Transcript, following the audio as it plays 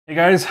Hey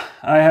guys,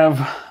 I have,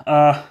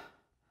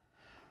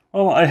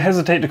 well, I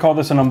hesitate to call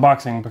this an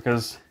unboxing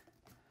because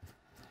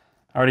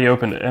I already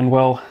opened it, and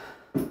well,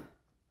 I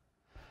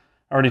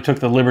already took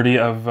the liberty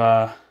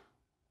of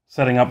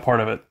setting up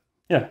part of it.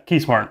 Yeah,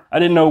 KeySmart. I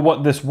didn't know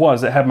what this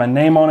was. It had my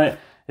name on it.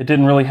 It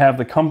didn't really have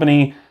the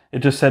company. It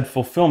just said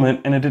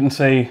fulfillment, and it didn't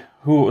say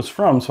who it was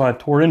from, so I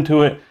tore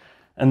into it,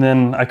 and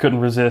then I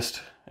couldn't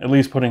resist at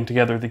least putting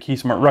together the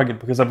KeySmart Rugged,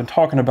 because I've been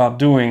talking about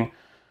doing,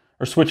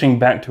 or switching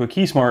back to a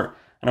KeySmart,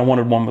 and I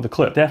wanted one with a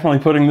clip. Definitely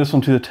putting this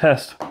one to the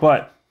test,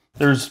 but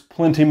there's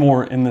plenty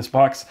more in this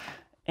box,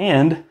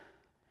 and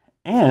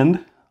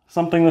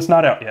something that's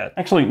not out yet.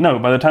 Actually, no,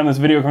 by the time this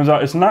video comes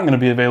out, it's not gonna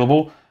be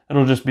available.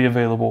 It'll just be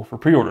available for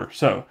pre-order.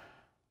 So,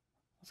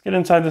 let's get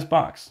inside this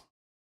box.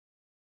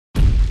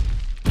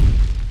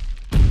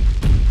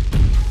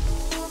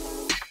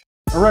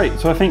 All right,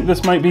 so I think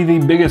this might be the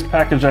biggest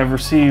package I've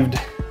received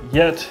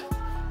yet.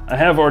 I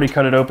have already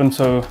cut it open,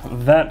 so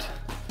that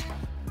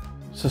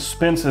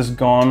suspense is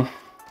gone.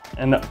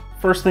 And the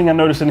first thing I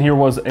noticed in here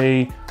was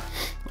a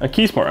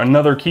KeySmart,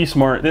 another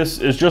KeySmart. This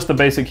is just the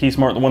basic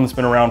KeySmart, the one that's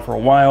been around for a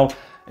while.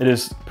 It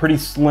is pretty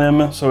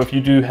slim, so if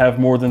you do have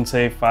more than,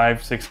 say,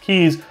 5, 6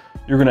 keys,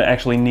 you're gonna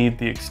actually need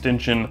the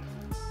extension.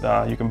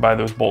 You can buy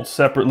those bolts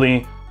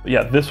separately. But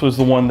yeah, this was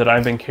the one that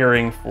I've been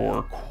carrying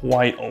for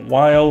quite a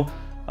while.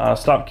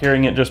 Stopped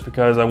carrying it just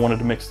because I wanted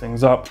to mix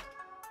things up,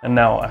 and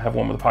now I have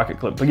one with a pocket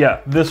clip. But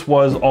yeah, this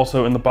was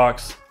also in the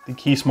box, the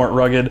KeySmart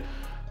Rugged.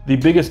 The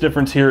biggest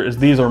difference here is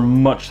these are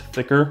much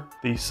thicker.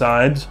 The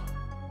sides,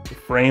 the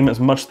frame is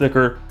much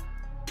thicker,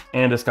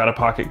 and it's got a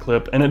pocket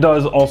clip. And it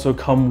does also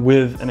come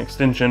with an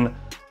extension.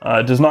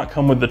 It does not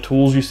come with the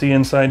tools you see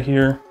inside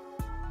here.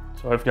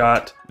 So I've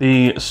got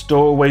the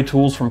stowaway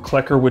tools from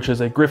Klecker, which is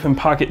a Griffin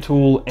pocket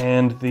tool,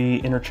 and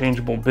the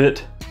interchangeable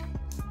bit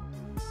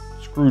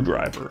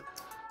screwdriver.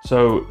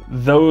 So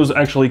those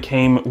actually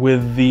came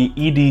with the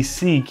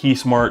EDC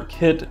KeySmart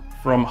kit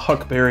from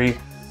Huckberry.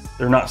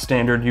 They're not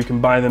standard. You can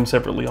buy them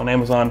separately on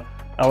Amazon.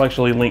 I'll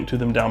actually link to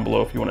them down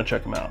below if you want to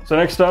check them out. So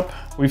next up,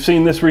 we've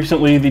seen this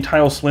recently, the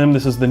Tile Slim.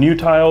 This is the new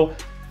Tile,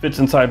 fits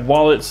inside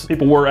wallets.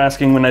 People were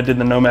asking when I did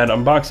the Nomad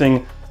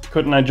unboxing,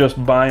 couldn't I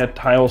just buy a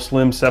Tile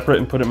Slim separate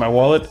and put it in my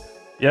wallet?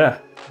 Yeah,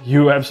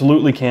 you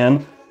absolutely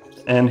can.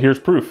 And here's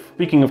proof.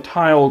 Speaking of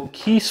Tile,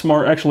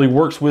 KeySmart actually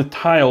works with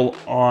Tile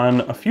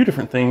on a few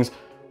different things.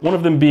 One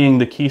of them being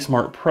the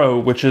KeySmart Pro,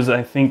 which is,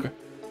 I think,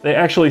 they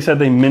actually said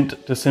they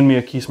meant to send me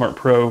a KeySmart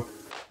Pro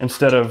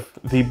instead of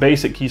the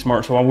basic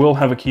KeySmart, so I will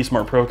have a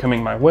KeySmart Pro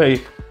coming my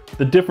way.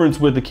 The difference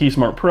with the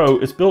KeySmart Pro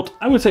is built,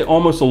 I would say,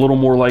 almost a little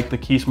more like the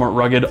KeySmart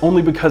Rugged,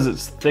 only because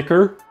it's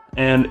thicker,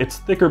 and it's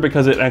thicker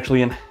because it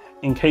actually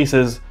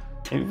encases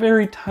a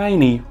very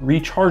tiny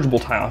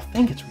rechargeable tile. I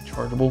think it's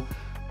rechargeable,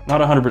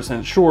 not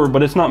 100% sure,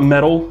 but it's not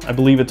metal. I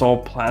believe it's all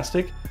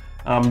plastic.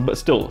 But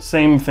still,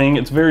 same thing.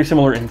 It's very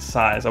similar in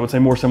size. I would say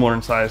more similar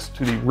in size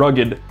to the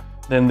Rugged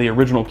than the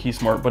original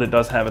KeySmart, but it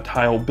does have a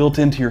tile built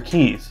into your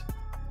keys.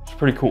 It's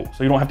pretty cool.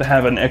 So you don't have to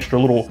have an extra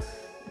little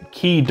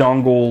key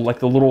dongle, like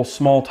the little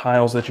small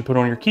tiles that you put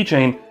on your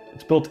keychain.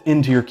 It's built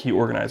into your key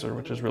organizer,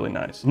 which is really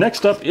nice.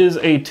 Next up is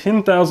a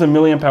 10,000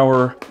 milliamp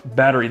hour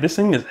battery. This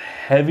thing is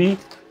heavy,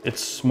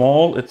 it's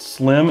small, it's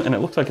slim, and it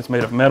looks like it's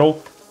made of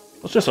metal.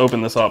 Let's just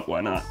open this up,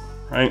 why not,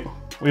 right?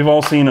 We've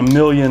all seen a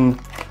million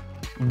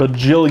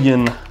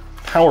bajillion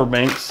power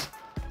banks.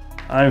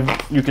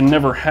 You can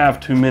never have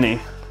too many,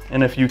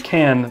 and if you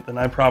can, then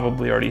I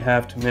probably already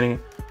have too many.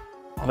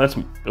 Oh, that's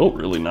built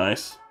really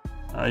nice.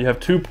 You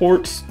have 2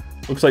 ports.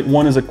 Looks like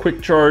one is a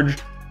quick charge.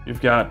 You've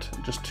got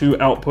just 2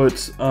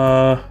 outputs,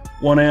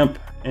 1 amp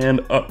and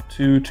up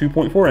to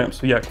 2.4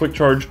 amps. So yeah, quick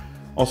charge.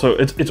 Also,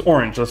 it's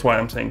orange. That's why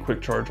I'm saying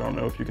quick charge. I don't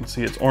know if you can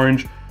see it's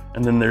orange.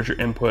 And then there's your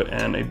input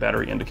and a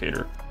battery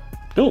indicator.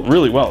 Built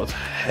really well. It's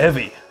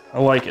heavy. I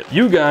like it.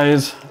 You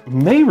guys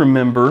may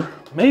remember,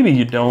 maybe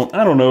you don't,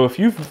 I don't know, if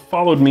you've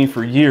followed me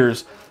for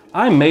years,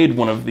 I made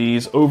one of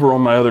these over on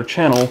my other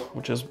channel,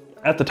 which is,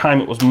 at the time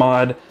it was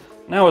Mod,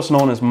 now it's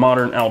known as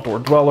Modern Outdoor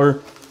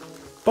Dweller.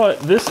 But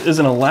this is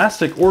an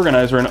elastic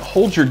organizer and it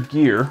holds your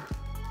gear.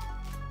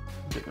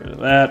 Get rid of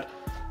that.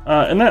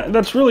 And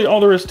that's really all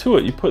there is to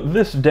it. You put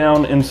this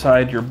down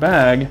inside your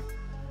bag,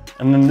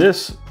 and then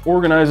this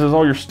organizes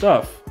all your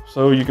stuff.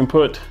 So you can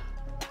put,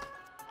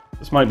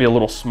 this might be a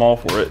little small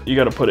for it. You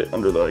got to put it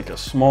under like a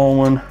small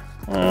one.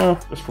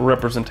 Just for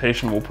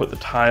representation, we'll put the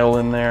tile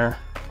in there.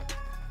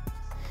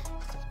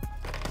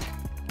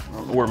 I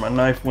don't know where my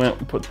knife went.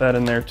 We'll put that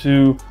in there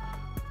too.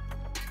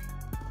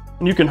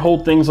 And you can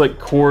hold things like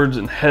cords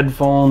and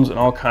headphones and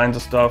all kinds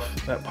of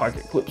stuff. That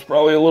pocket clip's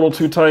probably a little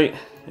too tight.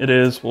 It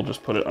is. We'll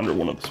just put it under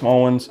one of the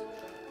small ones.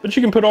 But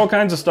you can put all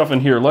kinds of stuff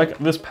in here, like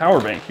this power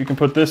bank. You can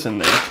put this in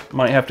there.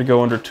 Might have to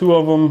go under 2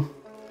 of them.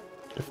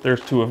 If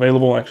there's 2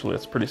 available, actually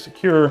it's pretty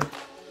secure.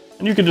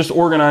 And you can just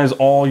organize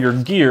all your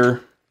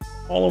gear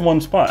all in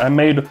one spot. I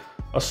made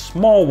a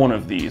small one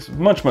of these,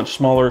 much, much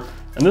smaller.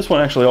 And this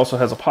one actually also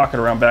has a pocket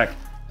around back.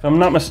 If I'm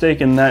not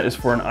mistaken, that is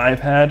for an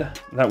iPad.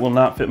 That will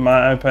not fit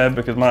my iPad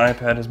because my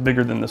iPad is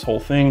bigger than this whole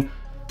thing.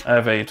 I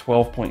have a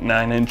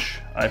 12.9-inch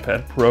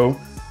iPad Pro.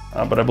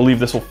 but I believe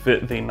this will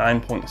fit the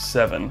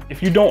 9.7.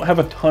 If you don't have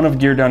a ton of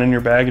gear down in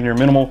your bag and you're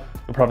minimal,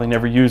 you'll probably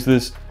never use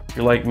this. If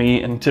you're like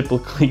me and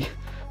typically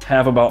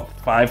have about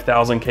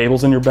 5,000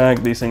 cables in your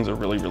bag, these things are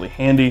really, really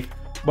handy.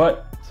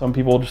 But some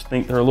people just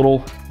think they're a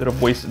little bit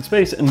of wasted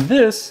space. And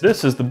this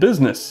is the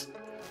business.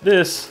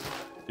 This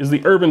is the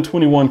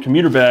Urban21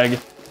 Commuter bag.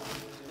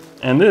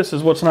 And this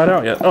is what's not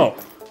out yet. Oh,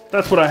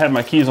 that's what I had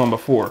my keys on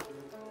before.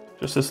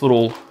 Just this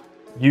little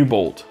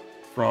U-bolt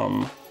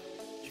from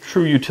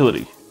True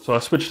Utility. So I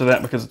switched to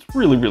that because it's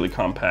really, really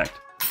compact.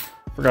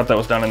 Forgot that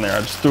was down in there.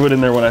 I just threw it in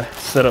there when I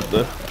set up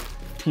the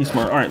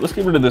KeySmart. All right, let's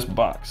get rid of this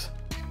box.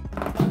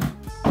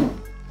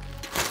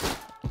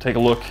 Take a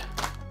look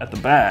at the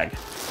bag.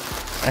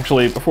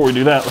 Actually, before we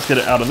do that, let's get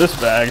it out of this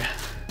bag.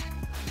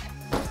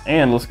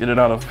 And let's get it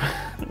out of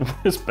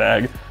this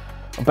bag.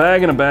 A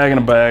bag and a bag and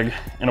a bag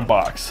in a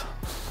box.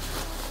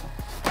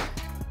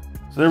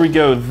 So there we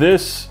go.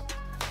 This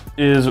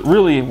is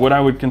really what I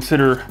would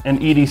consider an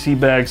EDC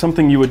bag,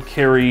 something you would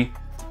carry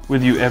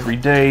with you every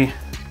day.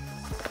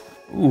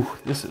 Ooh,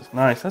 this is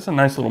nice. That's a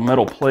nice little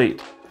metal plate.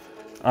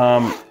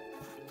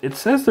 It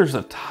says there's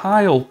a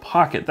tile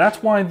pocket.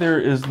 That's why there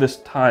is this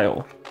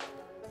tile.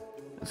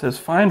 It says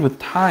find with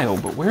tile,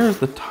 but where is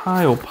the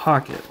tile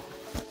pocket?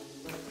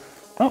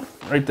 Oh,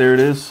 right there it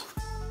is.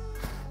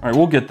 All right,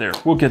 we'll get there.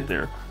 We'll get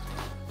there.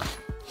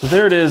 So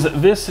there it is.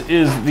 This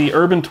is the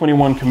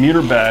Urban21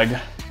 Commuter bag.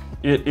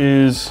 It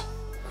is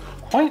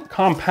quite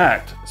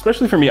compact,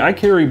 especially for me. I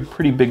carry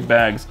pretty big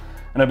bags,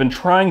 and I've been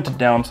trying to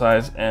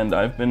downsize, and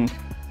I've been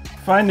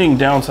finding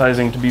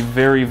downsizing to be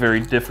very, very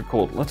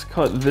difficult. Let's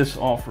cut this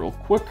off real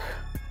quick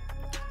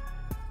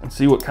and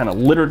see what kind of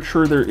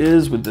literature there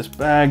is with this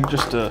bag,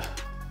 just to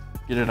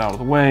get it out of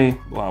the way,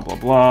 blah, blah,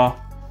 blah.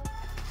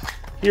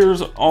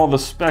 Here's all the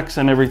specs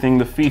and everything,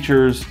 the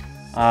features.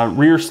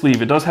 Rear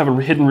sleeve, it does have a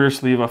hidden rear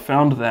sleeve. I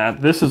found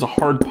that. This is a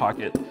hard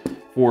pocket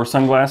for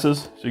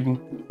sunglasses, so you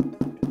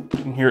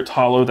can hear it's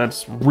hollow.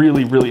 That's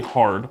really, really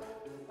hard.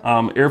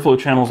 Airflow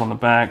channels on the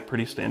back,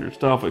 pretty standard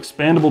stuff.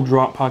 Expandable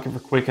drop pocket for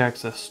quick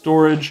access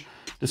storage.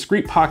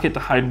 Discrete pocket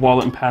to hide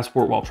wallet and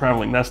passport while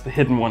traveling. That's the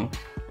hidden one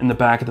in the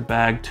back of the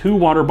bag. 2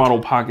 water bottle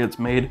pockets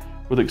made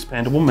with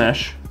expandable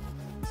mesh.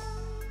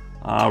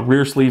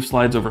 Rear sleeve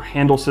slides over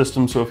handle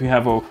system, so if you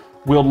have a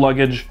wheeled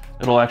luggage,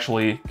 it'll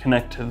actually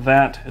connect to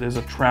that. It is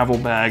a travel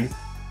bag.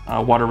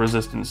 Water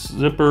resistant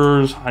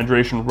zippers,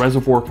 hydration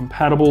reservoir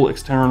compatible,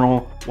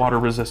 external water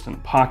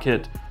resistant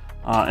pocket.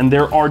 And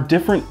there are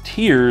different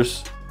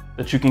tiers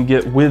that you can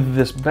get with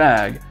this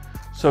bag.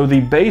 So the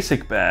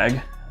basic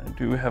bag, I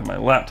do have my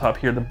laptop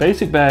here, the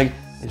basic bag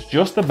is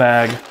just the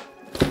bag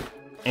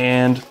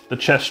and the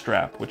chest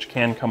strap, which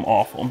can come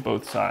off on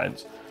both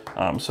sides.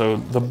 So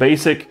the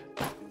basic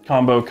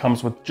combo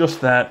comes with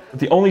just that.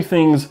 The only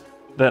things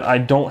that I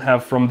don't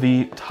have from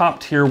the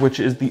top tier, which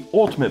is the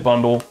ultimate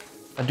bundle,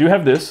 I do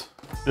have this.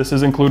 This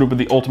is included with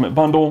the ultimate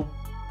bundle.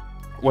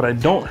 What I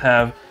don't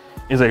have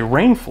is a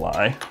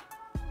rainfly.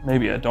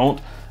 Maybe I don't.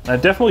 And I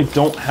definitely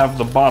don't have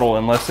the bottle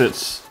unless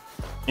it's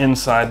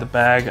inside the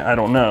bag. I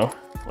don't know.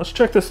 Let's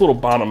check this little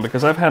bottom,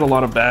 because I've had a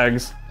lot of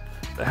bags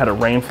that had a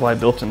rainfly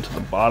built into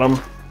the bottom.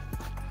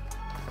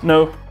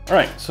 No. All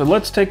right, so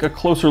let's take a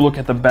closer look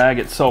at the bag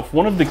itself.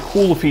 One of the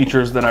cool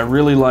features that I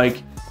really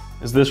like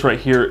is this right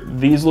here.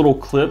 These little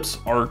clips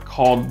are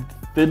called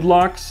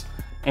fidlocks,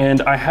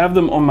 and I have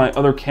them on my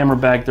other camera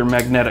bag. They're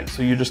magnetic,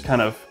 so you just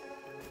kind of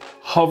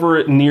hover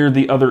it near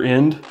the other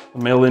end, the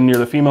male end near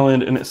the female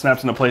end, and it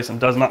snaps into place and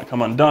does not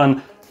come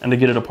undone. And to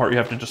get it apart, you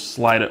have to just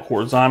slide it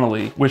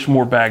horizontally. Wish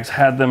more bags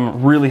had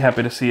them. Really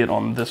happy to see it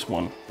on this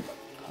one.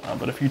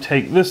 But if you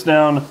take this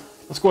down,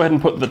 let's go ahead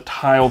and put the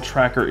tile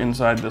tracker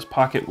inside this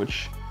pocket,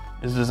 which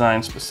is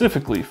designed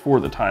specifically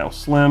for the Tile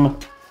Slim.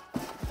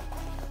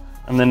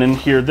 And then in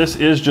here, this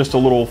is just a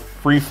little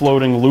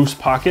free-floating loose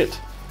pocket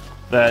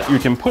that you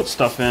can put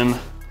stuff in,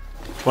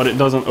 but it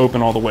doesn't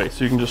open all the way.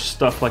 So you can just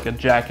stuff like a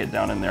jacket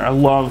down in there. I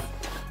love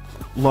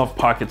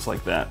pockets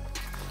like that.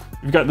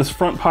 You've got this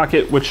front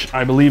pocket, which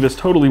I believe is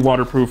totally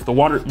waterproof. The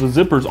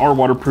zippers are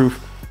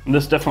waterproof, and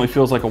this definitely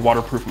feels like a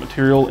waterproof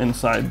material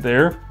inside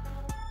there.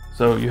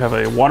 So you have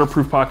a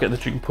waterproof pocket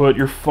that you can put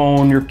your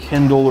phone, your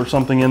Kindle, or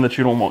something in that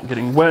you don't want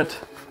getting wet.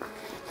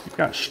 You've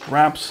got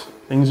straps,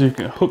 things you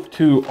can hook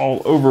to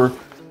all over.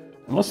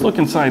 And let's look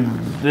inside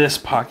this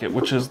pocket,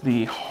 which is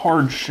the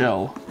hard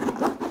shell.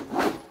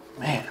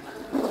 Man,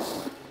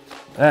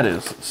 that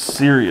is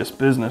serious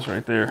business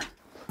right there.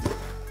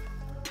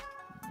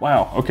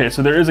 Wow, okay,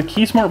 so there is a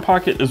KeySmart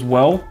pocket as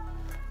well,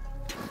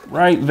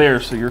 right there.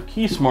 So your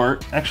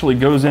KeySmart actually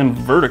goes in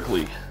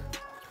vertically.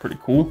 It's pretty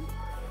cool.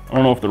 I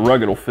don't know if the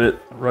Rugged will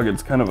fit. The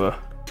Rugged's kind of a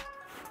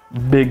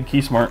big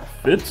KeySmart.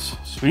 Fits,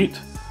 sweet.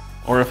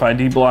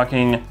 RFID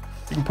blocking. You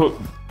can put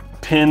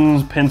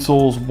pens,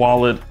 pencils,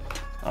 wallet,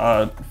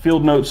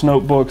 field notes,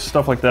 notebooks,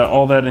 stuff like that.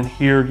 All that in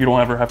here. You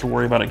don't ever have to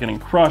worry about it getting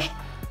crushed.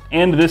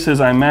 And this is,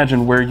 I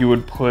imagine, where you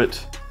would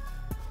put,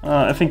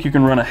 I think you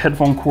can run a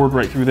headphone cord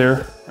right through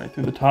there, right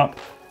through the top,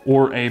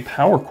 or a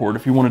power cord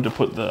if you wanted to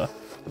put the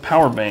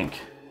power bank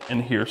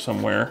in here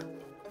somewhere.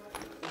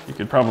 You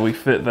could probably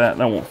fit that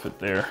won't fit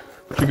there.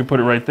 But you could put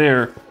it right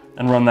there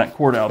and run that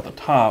cord out the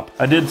top.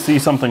 I did see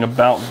something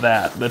about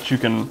that you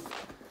can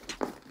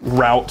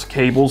route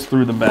cables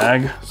through the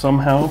bag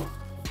somehow.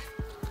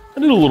 I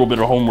did a little bit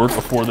of homework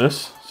before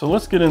this, so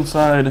let's get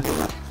inside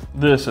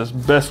this as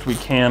best we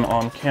can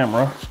on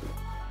camera.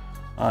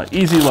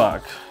 Easy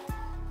lock.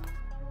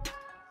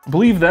 I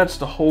believe that's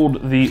to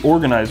hold the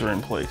organizer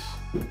in place,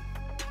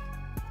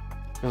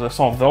 because I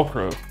saw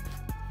Velcro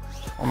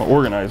on the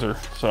organizer,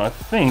 so I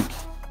think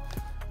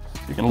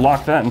you can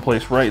lock that in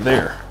place right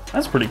there.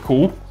 That's pretty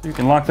cool. You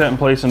can lock that in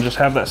place and just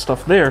have that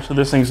stuff there so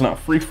this thing's not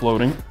free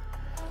floating.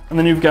 And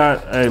then you've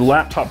got a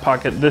laptop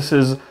pocket. This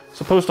is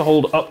supposed to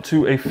hold up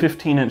to a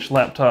 15-inch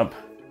laptop.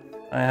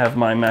 I have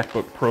my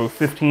MacBook Pro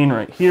 15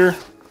 right here.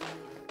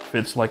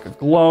 Fits like a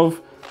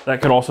glove.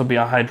 That could also be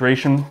a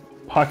hydration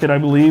pocket, I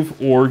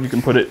believe, or you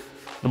can put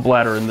the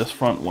bladder in this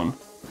front one.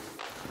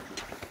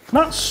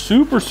 Not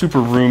super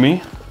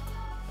roomy.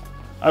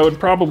 I would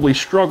probably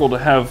struggle to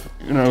have,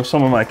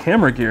 some of my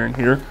camera gear in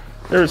here.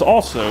 There's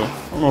also,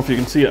 I don't know if you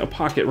can see it, a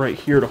pocket right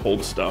here to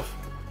hold stuff.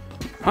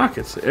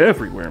 Pockets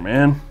everywhere,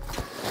 man.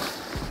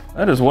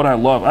 That is what I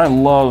love. I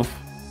love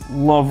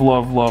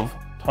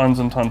tons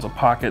and tons of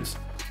pockets.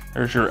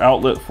 There's your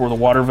outlet for the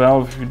water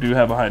valve if you do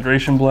have a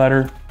hydration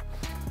bladder.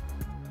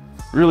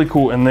 Really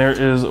cool, and there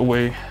is a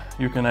way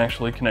you can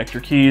actually connect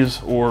your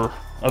keys or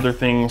other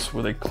things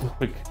with a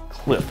quick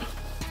clip.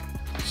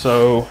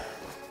 So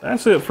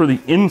that's it for the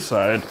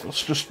inside.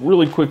 Let's just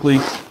really quickly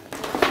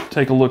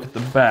take a look at the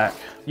back.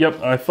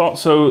 Yep, I thought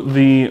so.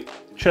 The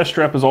chest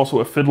strap is also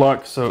a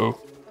fidlock, so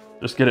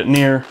just get it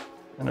near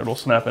and it'll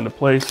snap into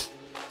place.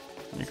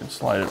 You can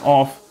slide it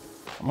off.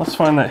 And let's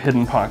find that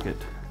hidden pocket.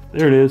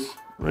 There it is,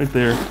 right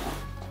there.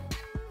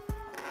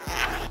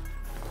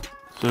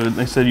 So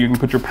they said you can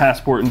put your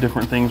passport and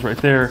different things right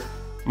there.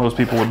 Most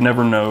people would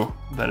never know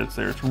that it's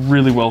there. It's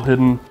really well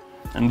hidden.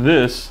 And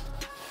this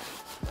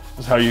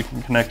is how you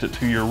can connect it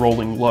to your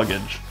rolling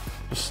luggage.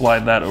 Just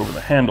slide that over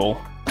the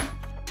handle.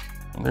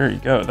 And there you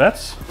go.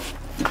 This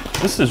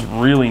is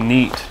really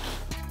neat.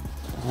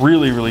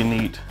 Really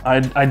neat.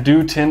 I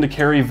do tend to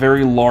carry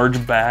very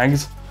large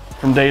bags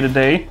from day to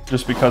day,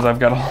 just because I've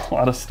got a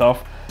lot of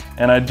stuff.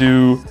 And I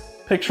do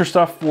picture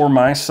stuff for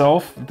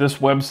myself. This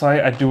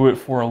website, I do it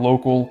for a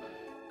local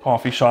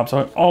coffee shop, so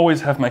I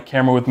always have my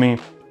camera with me.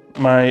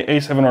 My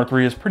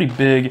A7R3 is pretty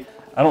big.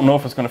 I don't know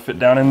if it's gonna fit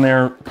down in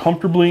there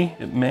comfortably.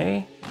 It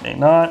may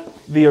not.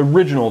 The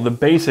original, the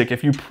basic,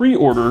 if you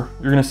pre-order,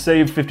 you're gonna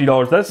save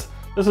 $50. That's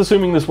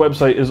assuming this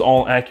website is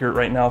all accurate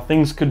right now.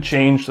 Things could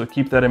change, so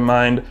keep that in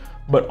mind.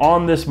 But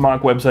on this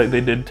mock website,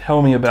 they did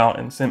tell me about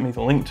and sent me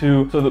the link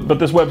to. But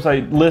this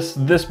website lists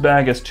this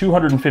bag as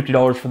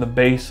 $250 for the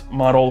base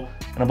model,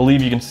 and I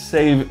believe you can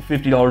save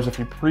 $50 if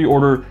you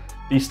pre-order.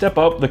 The step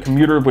up, the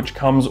commuter, which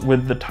comes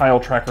with the tile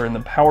tracker and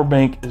the power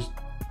bank, is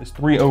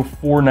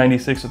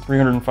 $304.96 at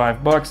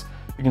 $305.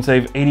 You can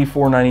save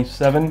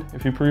 $84.97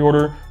 if you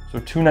pre-order, so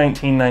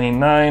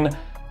 $219.99.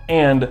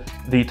 And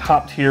the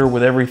top tier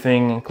with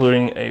everything,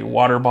 including a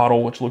water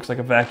bottle, which looks like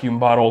a vacuum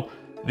bottle,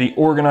 the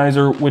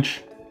organizer,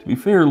 which, to be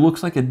fair,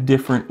 looks like a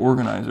different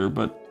organizer,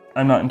 but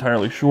I'm not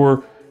entirely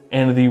sure,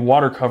 and the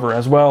water cover,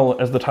 as well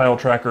as the tile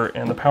tracker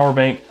and the power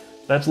bank.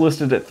 That's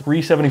listed at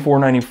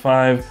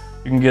 $374.95.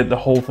 You can get the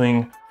whole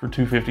thing for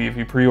 $250 if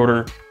you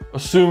pre-order,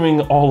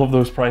 assuming all of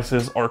those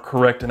prices are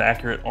correct and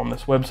accurate on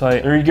this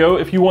website. There you go.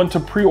 If you want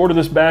to pre-order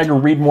this bag or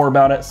read more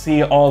about it,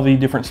 see all the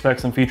different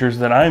specs and features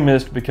that I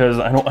missed because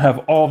I don't have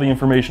all the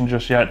information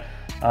just yet,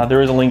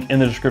 there is a link in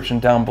the description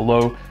down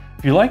below.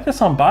 If you like this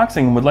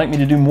unboxing and would like me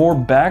to do more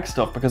bag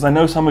stuff, because I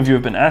know some of you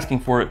have been asking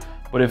for it,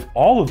 but if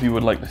all of you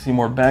would like to see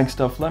more bag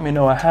stuff, let me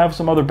know. I have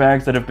some other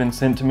bags that have been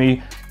sent to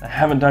me. I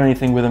haven't done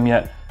anything with them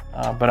yet,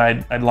 but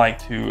I'd like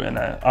to. And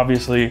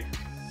obviously,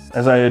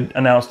 as I had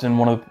announced in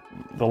one of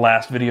the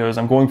last videos,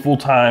 I'm going full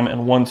time,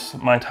 and once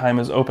my time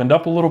is opened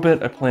up a little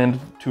bit, I plan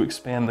to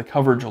expand the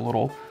coverage a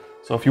little.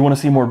 So if you want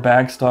to see more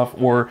bag stuff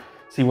or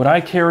see what I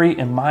carry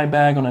in my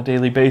bag on a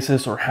daily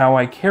basis, or how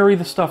I carry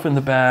the stuff in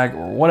the bag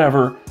or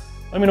whatever,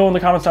 let me know in the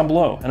comments down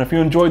below. And if you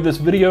enjoyed this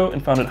video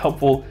and found it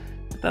helpful,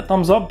 hit that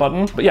thumbs up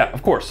button. But yeah,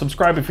 of course,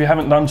 subscribe if you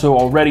haven't done so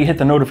already. Hit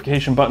the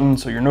notification button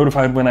so you're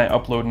notified when I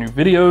upload new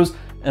videos.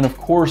 And of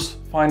course,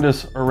 find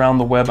us around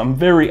the web. I'm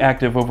very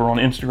active over on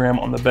Instagram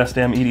on the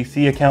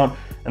BestDamnEDC account,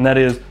 and that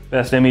is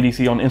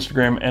BestDamnEDC on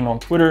Instagram and on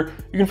Twitter.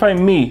 You can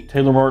find me,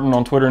 Taylor Martin,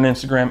 on Twitter and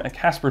Instagram at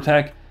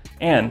CasperTech.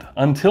 And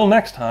until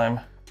next time,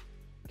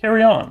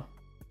 carry on.